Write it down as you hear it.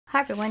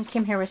Hi everyone,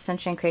 Kim here with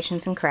Sunshine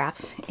Creations and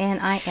Crafts, and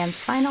I am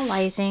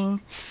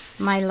finalizing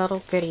my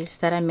little goodies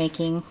that I'm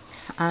making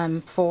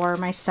for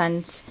my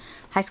son's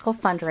high school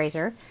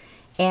fundraiser.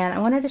 And I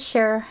wanted to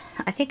share,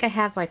 I think I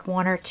have like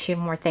one or two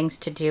more things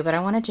to do, but I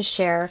wanted to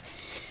share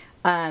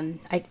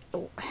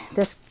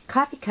this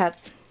coffee cup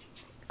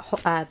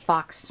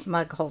box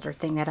mug holder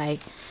thing that I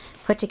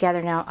put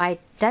together. Now, I'd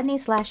done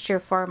these last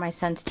year for my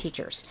son's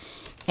teachers,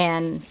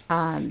 and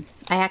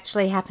I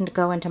actually happened to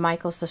go into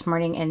Michael's this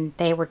morning and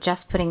they were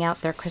just putting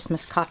out their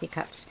Christmas coffee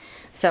cups.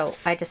 So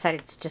I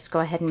decided to just go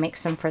ahead and make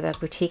some for the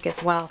boutique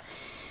as well.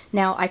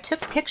 Now, I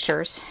took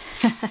pictures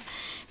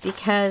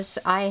because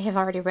I have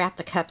already wrapped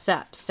the cups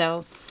up.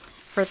 So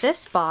for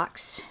this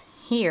box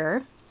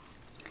here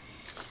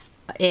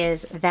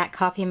is that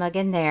coffee mug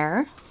in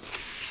there.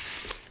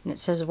 And it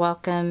says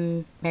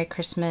welcome, Merry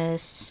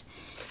Christmas.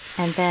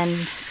 And then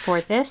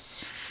for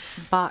this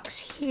box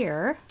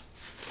here,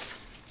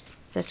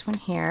 this one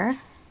here,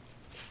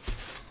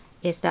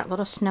 is that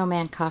little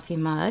snowman coffee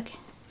mug.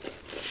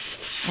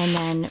 And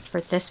then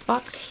for this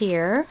box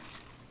here,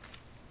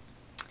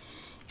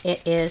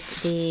 it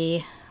is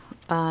the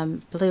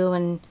blue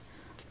and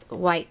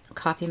white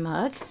coffee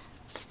mug.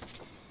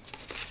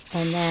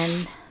 And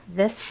then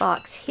this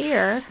box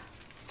here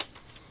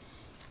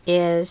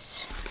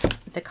is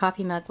the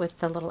coffee mug with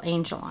the little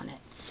angel on it.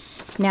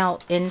 Now,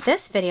 in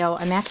this video,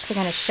 I'm actually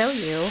going to show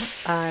you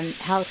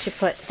how to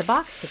put the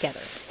box together.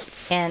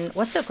 And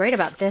what's so great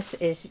about this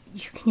is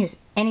you can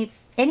use any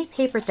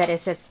paper that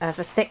is of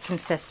a thick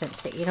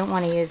consistency. You don't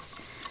want to use,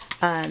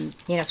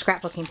 you know,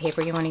 scrapbooking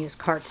paper. You want to use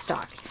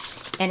cardstock.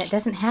 And it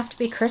doesn't have to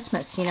be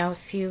Christmas. You know,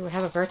 if you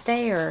have a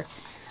birthday or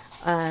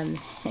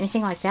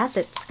anything like that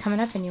that's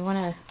coming up and you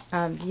want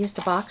to use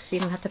the box,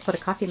 you don't have to put a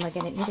coffee mug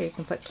in it either. You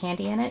can put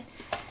candy in it,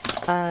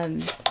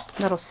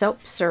 little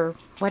soaps or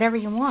whatever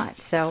you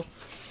want. So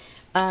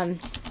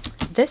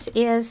this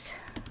is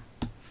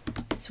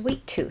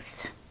Sweet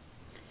Tooth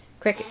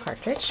Cricut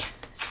cartridge,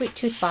 Sweet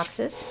Tooth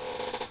boxes,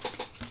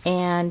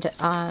 and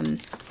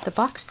the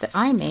box that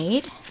I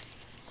made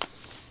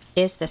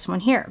is this one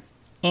here.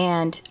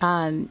 And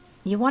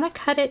you want to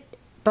cut it,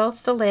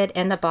 both the lid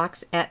and the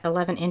box, at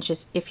 11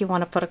 inches if you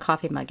want to put a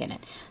coffee mug in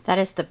it. That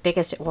is the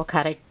biggest it will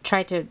cut. I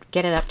tried to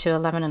get it up to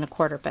 11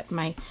 1/4, but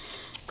my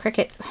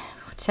Cricut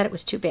said it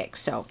was too big.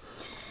 So,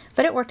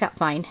 but it worked out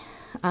fine.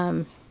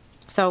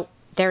 So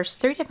there's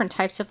 3 different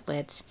types of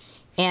lids,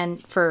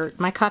 and for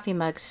my coffee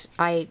mugs,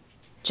 I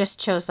just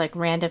chose like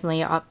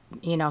randomly up,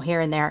 you know,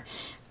 here and there,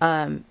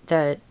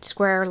 the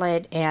square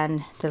lid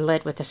and the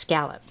lid with the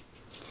scallop.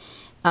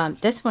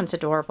 This one's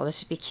adorable.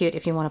 This would be cute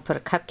if you want to put a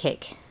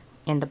cupcake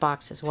in the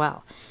box as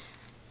well.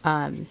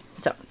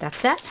 So that's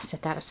that.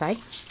 Set that aside.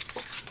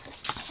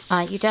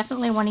 You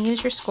definitely want to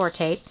use your score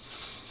tape,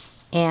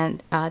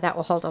 and that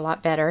will hold a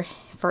lot better.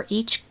 For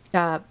each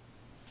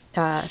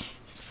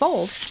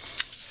fold,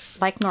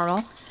 like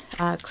normal,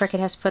 Cricut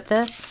has put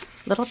the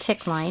little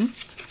tick line.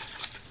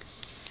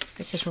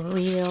 This is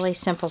really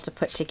simple to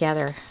put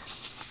together,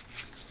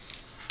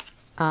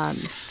 and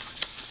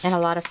a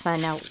lot of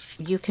fun. Now,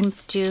 you can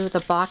do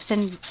the box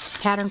in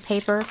pattern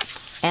paper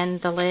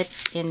and the lid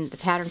in the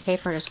pattern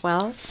paper as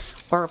well.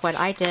 Or what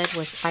I did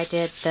was I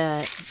did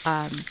the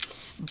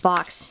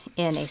box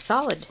in a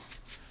solid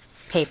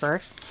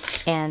paper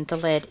and the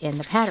lid in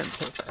the pattern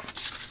paper.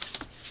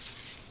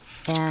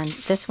 And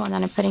this one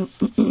that I'm putting,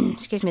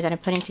 excuse me, that I'm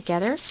putting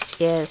together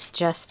is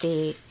just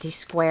the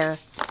square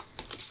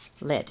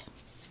lid.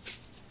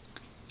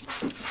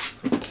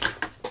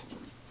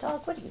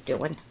 Dog, what are you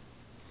doing?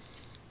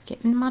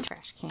 Get in my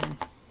trash can.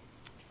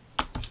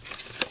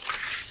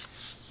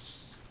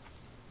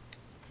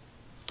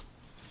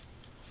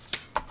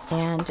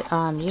 And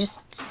you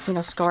just, you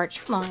know, score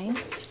your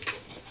lines.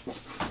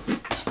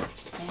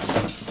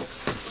 And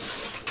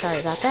sorry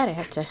about that. I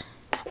have to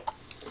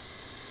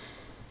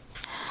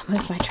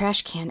move my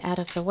trash can out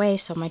of the way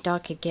so my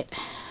dog could get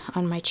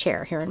on my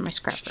chair here in my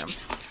scrap room.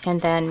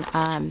 And then,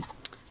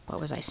 what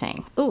was I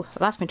saying? Ooh,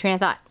 I lost my train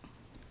of thought.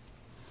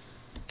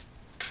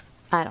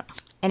 I don't know.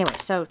 Anyway,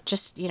 so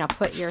just, you know,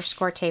 put your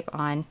score tape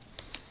on.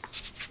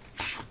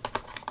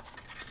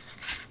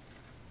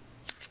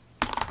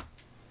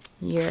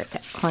 Your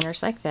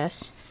corners like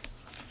this.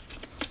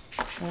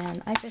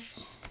 And I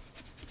just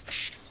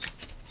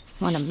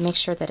want to make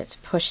sure that it's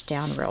pushed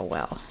down real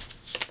well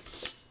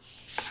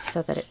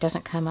so that it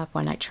doesn't come up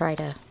when I try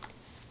to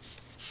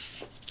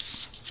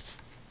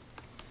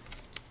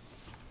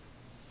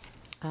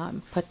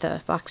put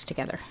the box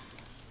together.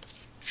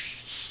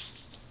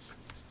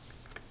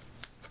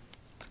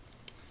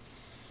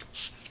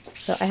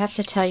 So I have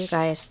to tell you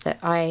guys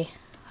that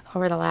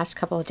over the last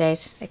couple of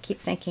days, I keep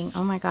thinking,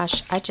 oh my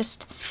gosh, I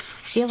just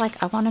feel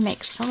like I want to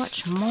make so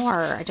much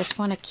more. I just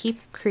want to keep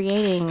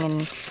creating,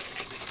 and,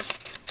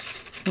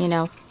 you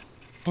know,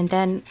 and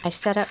then I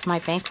set up my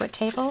banquet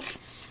table,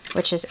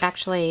 which is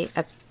actually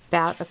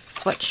about a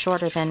foot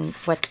shorter than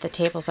what the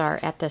tables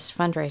are at this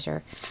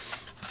fundraiser.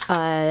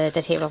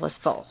 The table is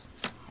full.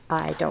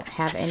 I don't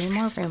have any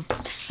more room.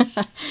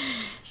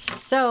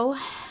 So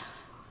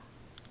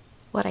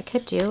what I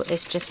could do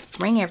is just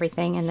ring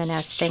everything, and then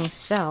as things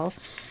sell,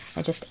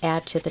 I just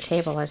add to the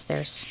table as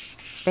there's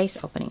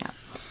space opening up.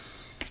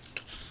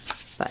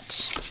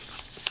 But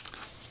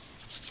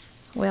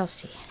we'll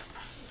see.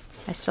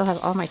 I still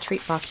have all my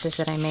treat boxes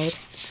that I made,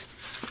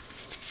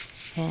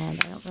 and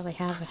I don't really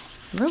have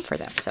room for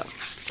them, so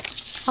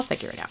I'll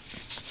figure it out.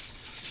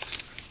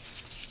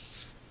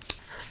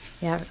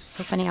 Yeah, it's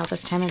so funny, all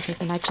this time I'm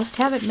thinking, I just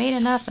haven't made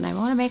enough and I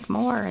want to make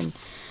more, and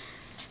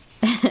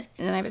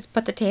and I just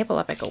put the table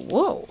up, I go,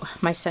 whoa.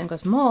 My son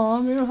goes,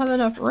 Mom, you don't have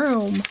enough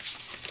room.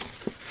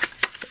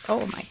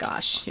 Oh my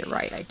gosh, you're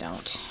right, I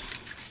don't.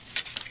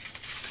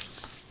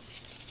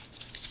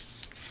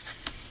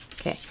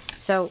 Okay,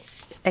 so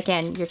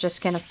again, you're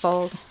just going to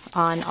fold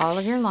on all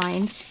of your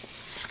lines,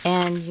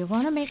 and you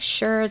want to make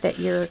sure that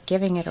you're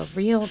giving it a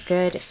real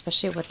good,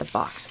 especially with the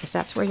box, because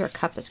that's where your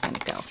cup is going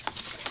to go. I'm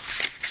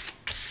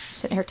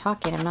sitting here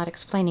talking, I'm not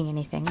explaining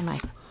anything, am I?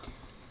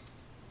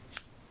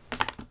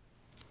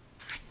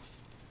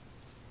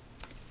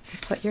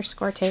 Put your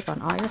score tape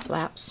on all your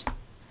flaps.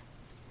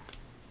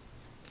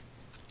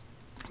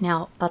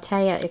 Now, I'll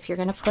tell you, if you're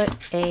going to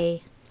put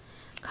a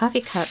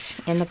coffee cup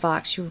in the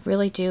box, you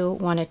really do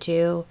want to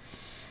do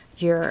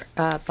your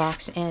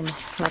box in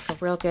like a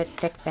real good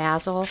thick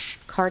basil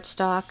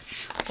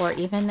cardstock, or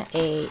even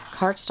a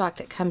cardstock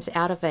that comes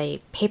out of a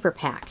paper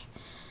pack,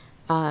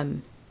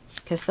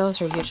 because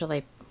those are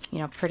usually, you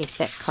know, pretty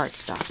thick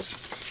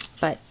cardstock.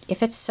 But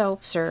if it's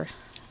soaps or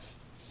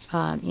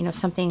you know,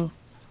 something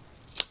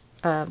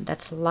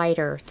that's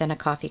lighter than a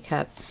coffee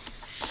cup,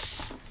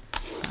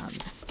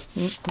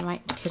 you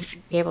could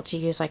be able to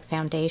use like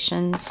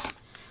foundations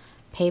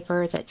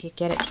paper that you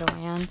get at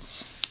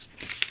Joann's.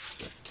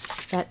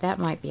 That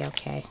might be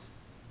okay.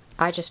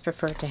 I just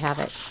prefer to have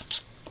it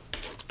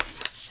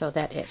so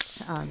that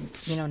it's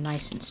you know,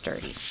 nice and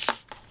sturdy.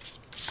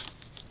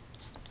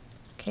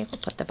 Okay,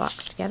 we'll put the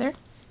box together.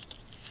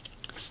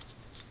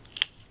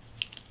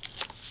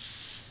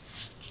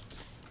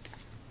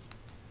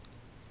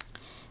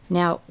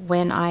 Now,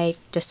 when I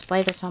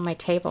display this on my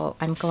table,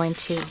 I'm going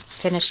to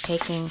finish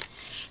taking,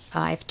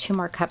 I have 2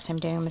 more cups I'm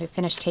doing. I'm going to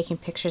finish taking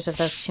pictures of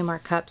those 2 more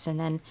cups, and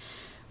then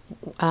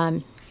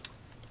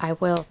I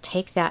will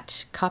take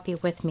that copy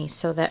with me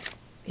so that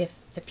if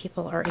the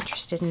people are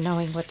interested in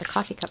knowing what the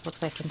coffee cup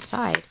looks like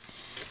inside,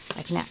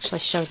 I can actually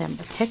show them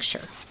the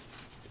picture.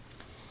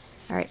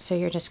 Alright, so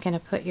you're just going to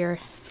put your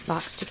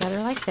box together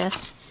like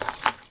this,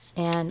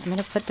 and I'm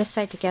going to put this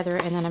side together,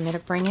 and then I'm going to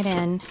bring it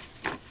in,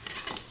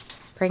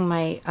 bring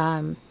my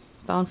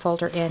bone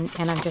folder in,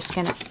 and I'm just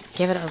going to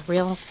give it a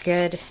real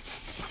good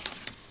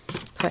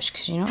push,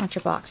 because you don't want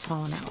your box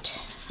falling out,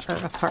 or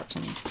apart, I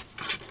mean.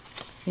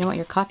 You don't want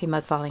your coffee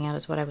mug falling out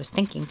is what I was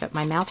thinking, but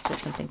my mouth said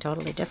something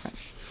totally different.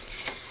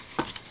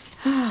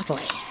 Oh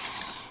boy.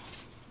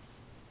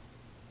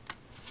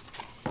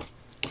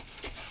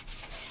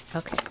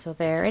 Okay, so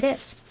there it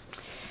is.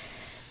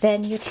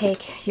 Then you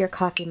take your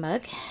coffee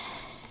mug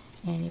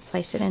and you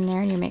place it in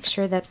there, and you make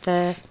sure that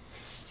the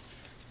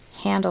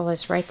handle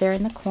is right there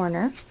in the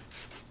corner.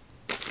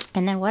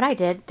 And then what I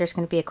did, there's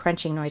going to be a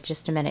crunching noise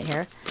just a minute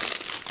here,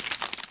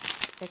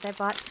 is I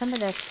bought some of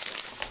this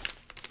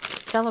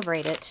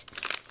Celebrate It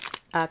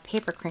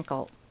paper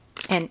crinkle.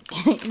 And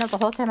you know, the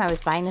whole time I was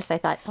buying this, I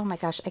thought, oh my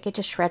gosh, I could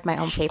just shred my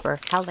own paper.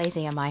 How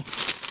lazy am I?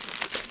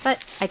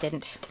 But I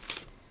didn't.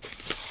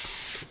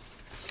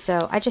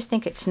 So I just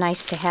think it's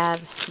nice to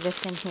have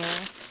this in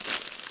here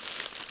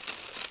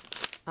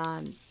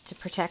to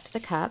protect the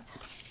cup,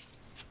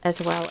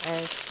 as well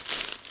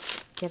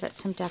as give it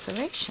some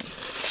decoration.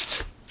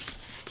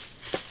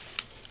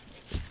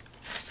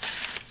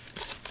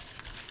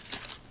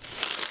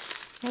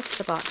 Makes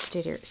the box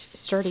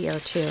sturdier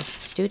too.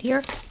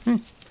 Sturdier? I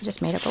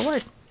just made up a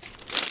word.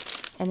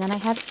 And then I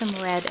have some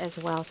red as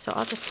well, so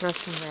I'll just throw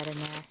some red in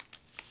there.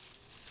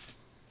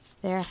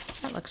 There,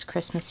 that looks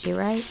Christmassy,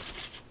 right?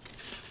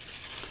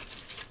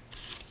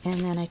 And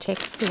then I take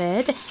the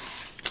lid,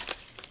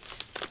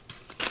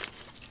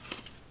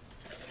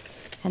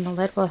 and the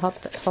lid will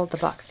help hold the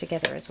box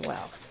together as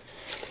well.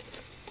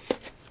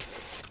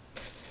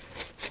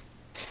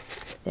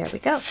 There we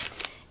go.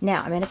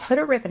 Now I'm going to put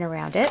a ribbon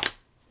around it,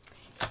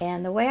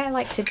 and the way I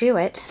like to do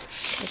it,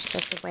 push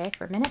this away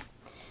for a minute,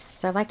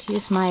 so I like to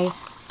use my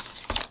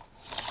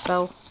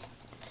bow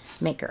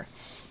maker,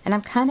 and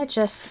I'm kind of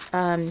just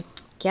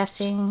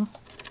guessing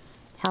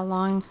how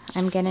long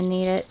I'm going to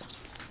need it.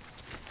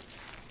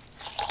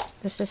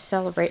 This is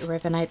Celebrate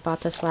ribbon. I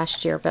bought this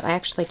last year, but I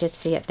actually did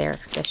see it there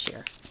this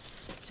year.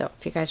 So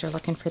if you guys are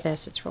looking for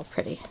this, it's real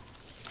pretty.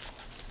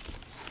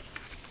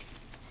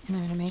 And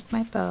I'm going to make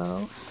my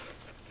bow.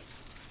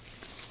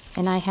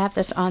 And I have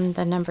this on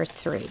the number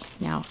 3.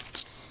 Now,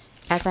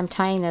 as I'm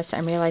tying this,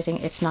 I'm realizing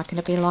it's not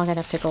going to be long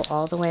enough to go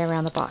all the way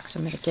around the box.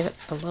 I'm going to give it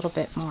a little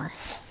bit more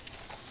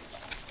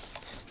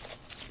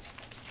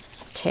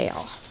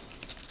tail.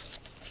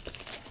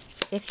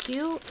 If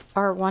you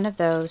are one of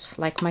those,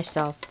 like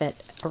myself, that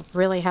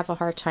really have a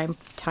hard time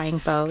tying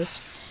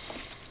bows,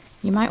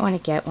 you might want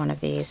to get one of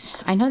these.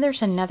 I know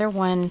there's another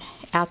one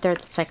out there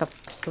that's like a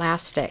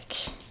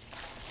plastic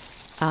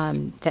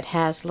that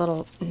has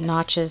little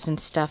notches and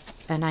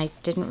stuff, and I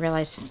didn't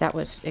realize that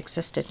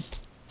existed.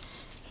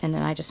 And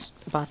then I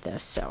just bought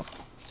this, so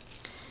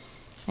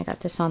I got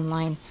this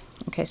online.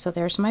 Okay, so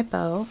there's my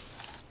bow,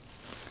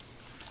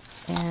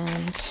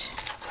 and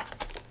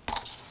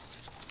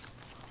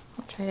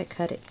I'll try to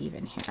cut it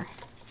even here.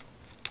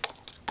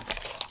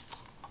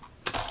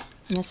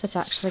 And this is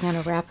actually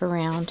going to wrap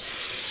around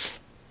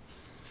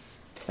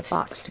the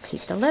box to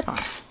keep the lid on.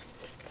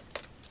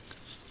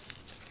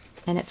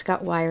 And it's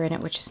got wire in it,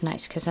 which is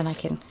nice, because then I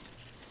can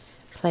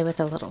play with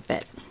it a little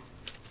bit.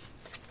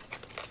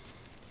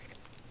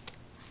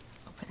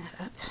 Open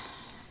that up.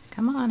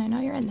 Come on, I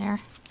know you're in there.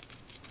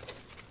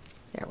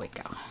 There we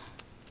go.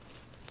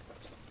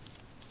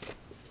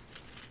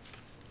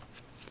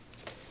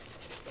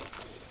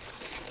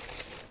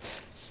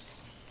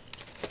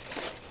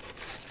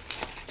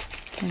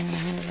 And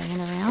I'm going to bring it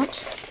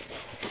around.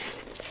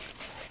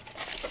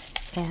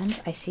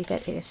 And I see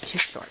that it is too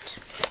short.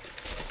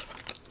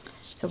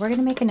 So we're going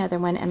to make another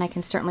one, and I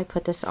can certainly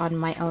put this on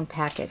my own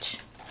package,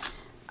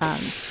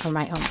 or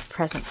my own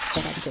presents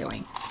that I'm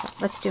doing. So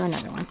let's do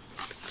another one.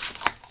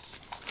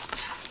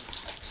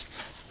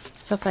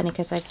 So funny,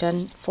 because I've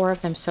done 4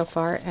 of them so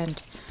far,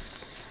 and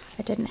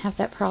I didn't have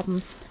that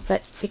problem.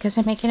 But because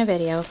I'm making a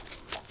video,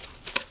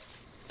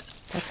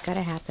 that's got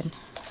to happen.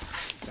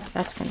 Yeah,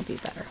 that's going to be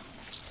better.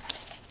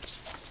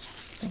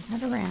 Bring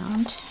that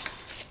around.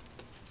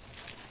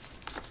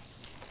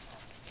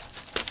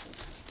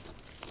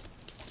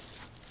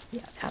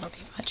 Yeah, that'll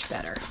be much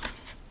better.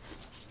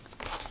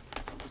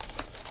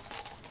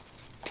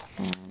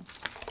 And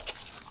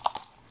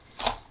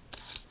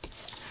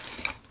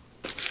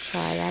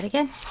try that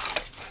again.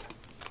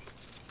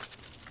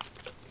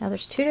 Now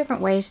there's 2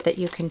 different ways that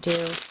you can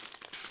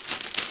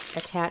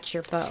attach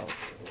your bow.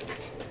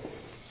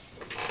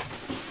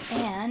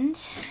 And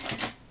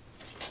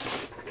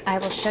I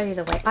will show you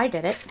the way I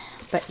did it,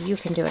 but you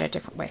can do it a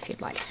different way if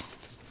you'd like.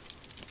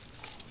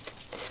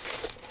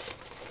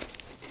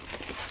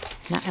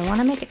 Now I want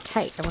to make it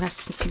tight. I want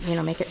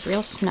to, make it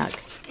real snug.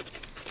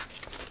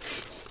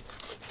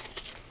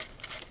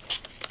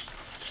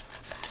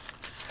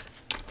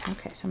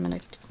 Okay, so I'm going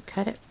to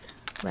cut it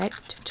right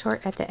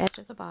at the edge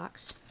of the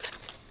box,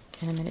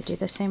 and I'm going to do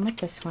the same with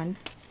this one.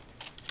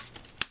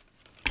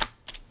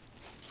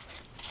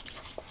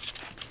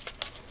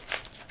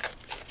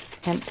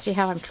 And see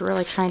how I'm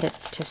really trying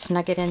to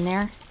snug it in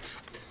there?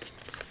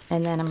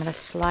 And then I'm going to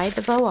slide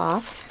the bow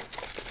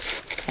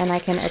off, and I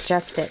can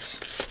adjust it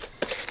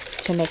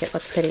to make it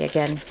look pretty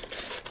again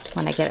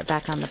when I get it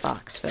back on the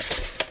box.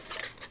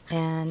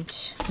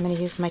 And I'm going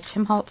to use my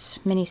Tim Holtz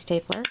mini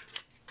stapler.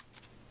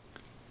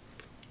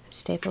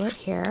 Staple it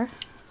here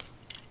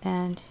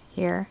and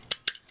here,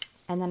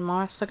 and then I'm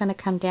also going to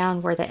come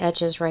down where the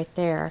edge is right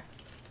there.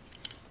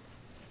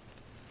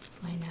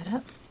 Line that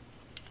up.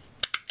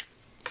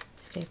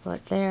 Staple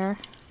it there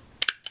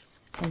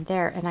and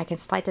there, and I can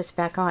slide this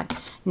back on.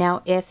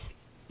 Now if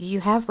you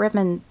have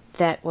ribbon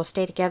that will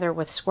stay together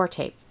with score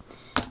tape,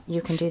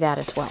 you can do that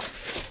as well.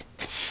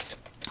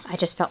 I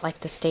just felt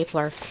like the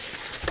stapler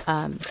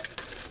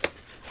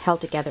held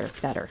together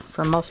better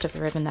for most of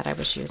the ribbon that I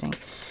was using.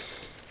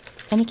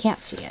 And you can't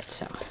see it,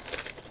 so.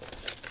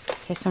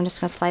 Okay, so I'm just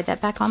going to slide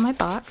that back on my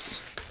box.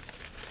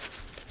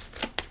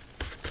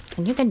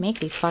 And you can make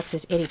these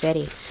boxes itty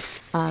bitty.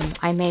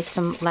 I made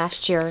some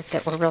last year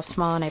that were real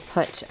small, and I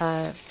put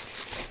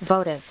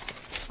votive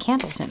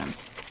candles in them.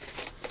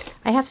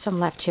 I have some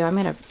left too. I'm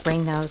going to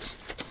bring those.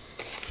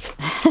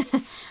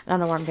 I don't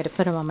know where I'm going to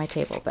put them on my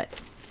table, but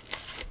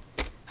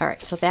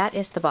alright, so that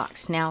is the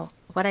box. Now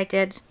what I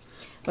did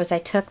was I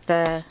took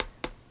the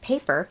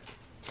paper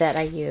that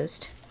I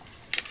used,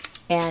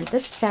 and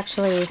this was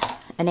actually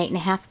an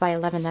 8.5 by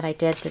 11 that I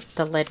did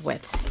the lid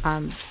with,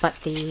 but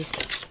the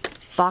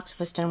box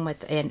was done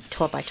with a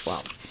 12 by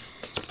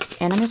 12.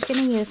 And I'm just going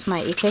to use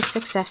my EK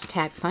Success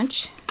tag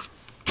punch,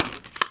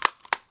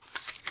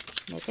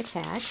 make a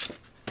tag,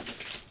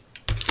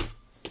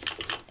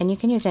 and you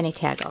can use any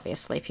tag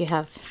obviously if you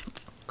have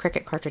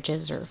Cricut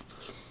cartridges or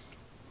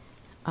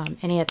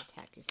any other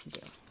tag you can do.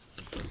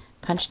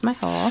 Punched my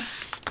hole,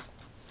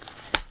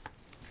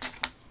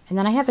 and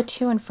then I have a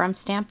to and from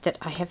stamp that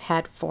I have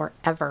had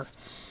forever.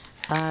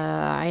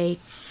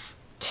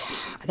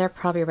 They're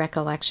probably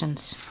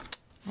recollections.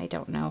 I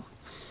don't know.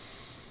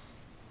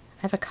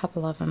 I have a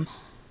couple of them,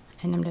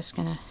 and I'm just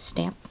gonna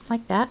stamp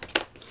like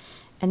that.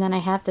 And then I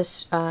have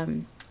this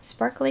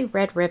sparkly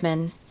red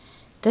ribbon.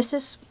 This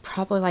is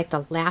probably like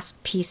the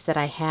last piece that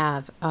I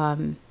have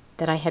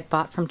that I had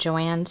bought from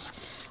Joann's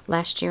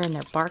last year in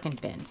their bargain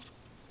bin.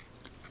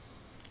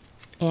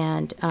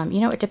 And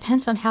it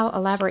depends on how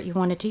elaborate you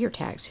want to do your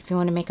tags. If you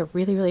want to make a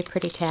really, really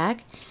pretty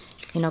tag,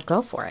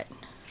 go for it.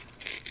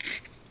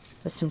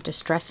 With some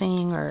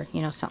distressing or,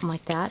 something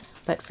like that.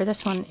 But for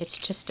this one, it's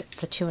just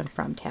the to and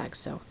from tag,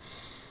 so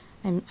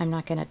I'm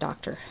not going to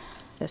doctor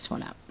this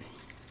one up.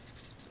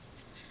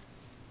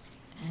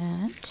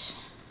 And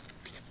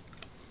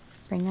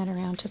bring that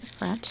around to the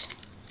front,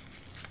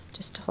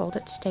 just to hold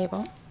it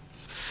stable.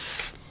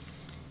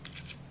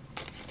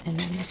 And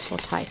then this will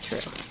tie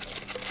through.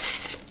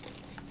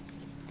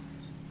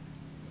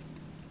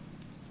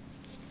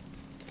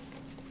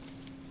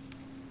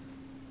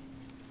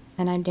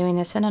 And I'm doing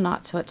this in a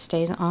knot so it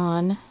stays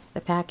on the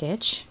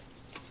package.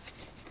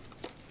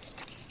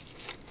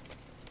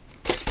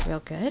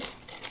 Real good.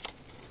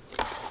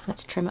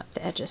 Let's trim up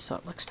the edges so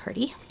it looks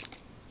pretty.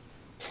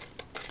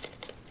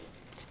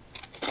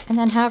 And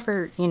then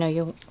however, you know,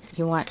 you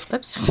want,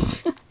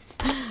 oops,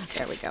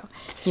 there we go.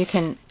 You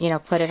can, you know,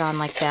 put it on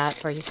like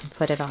that, or you can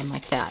put it on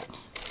like that.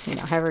 You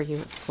know, however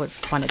you would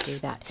want to do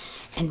that.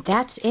 And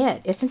that's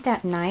it. Isn't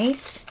that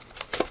nice?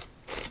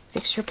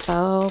 Fix your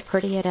bow,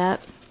 pretty it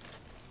up.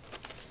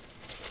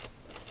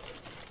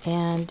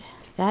 And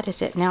that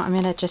is it. Now I'm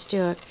going to just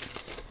do a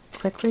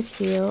quick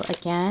review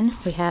again.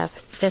 We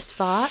have this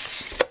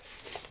box,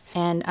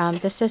 and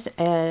this is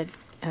a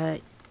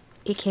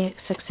EK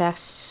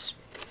Success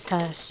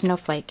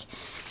snowflake,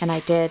 and I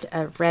did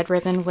a red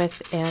ribbon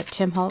with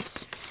Tim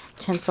Holtz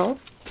tinsel,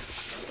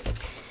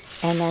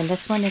 and then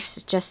this one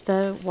is just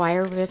the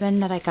wire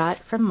ribbon that I got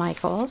from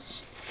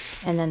Michaels,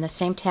 and then the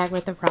same tag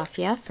with the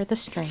raffia for the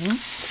string.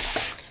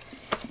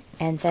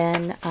 And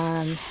then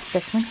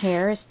this one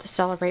here is the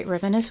Celebrate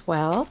ribbon as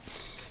well.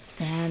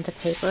 And the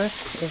paper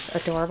is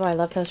adorable. I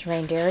love those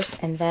reindeers.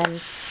 And then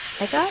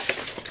I got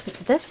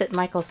this at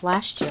Michael's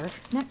last year.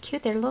 Isn't that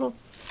cute? They're little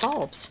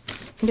bulbs.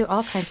 You can do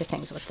all kinds of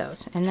things with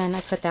those. And then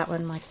I put that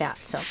one like that.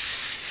 So,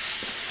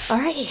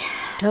 alrighty.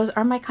 Those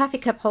are my coffee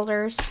cup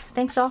holders.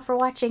 Thanks all for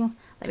watching.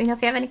 Let me know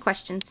if you have any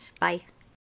questions. Bye.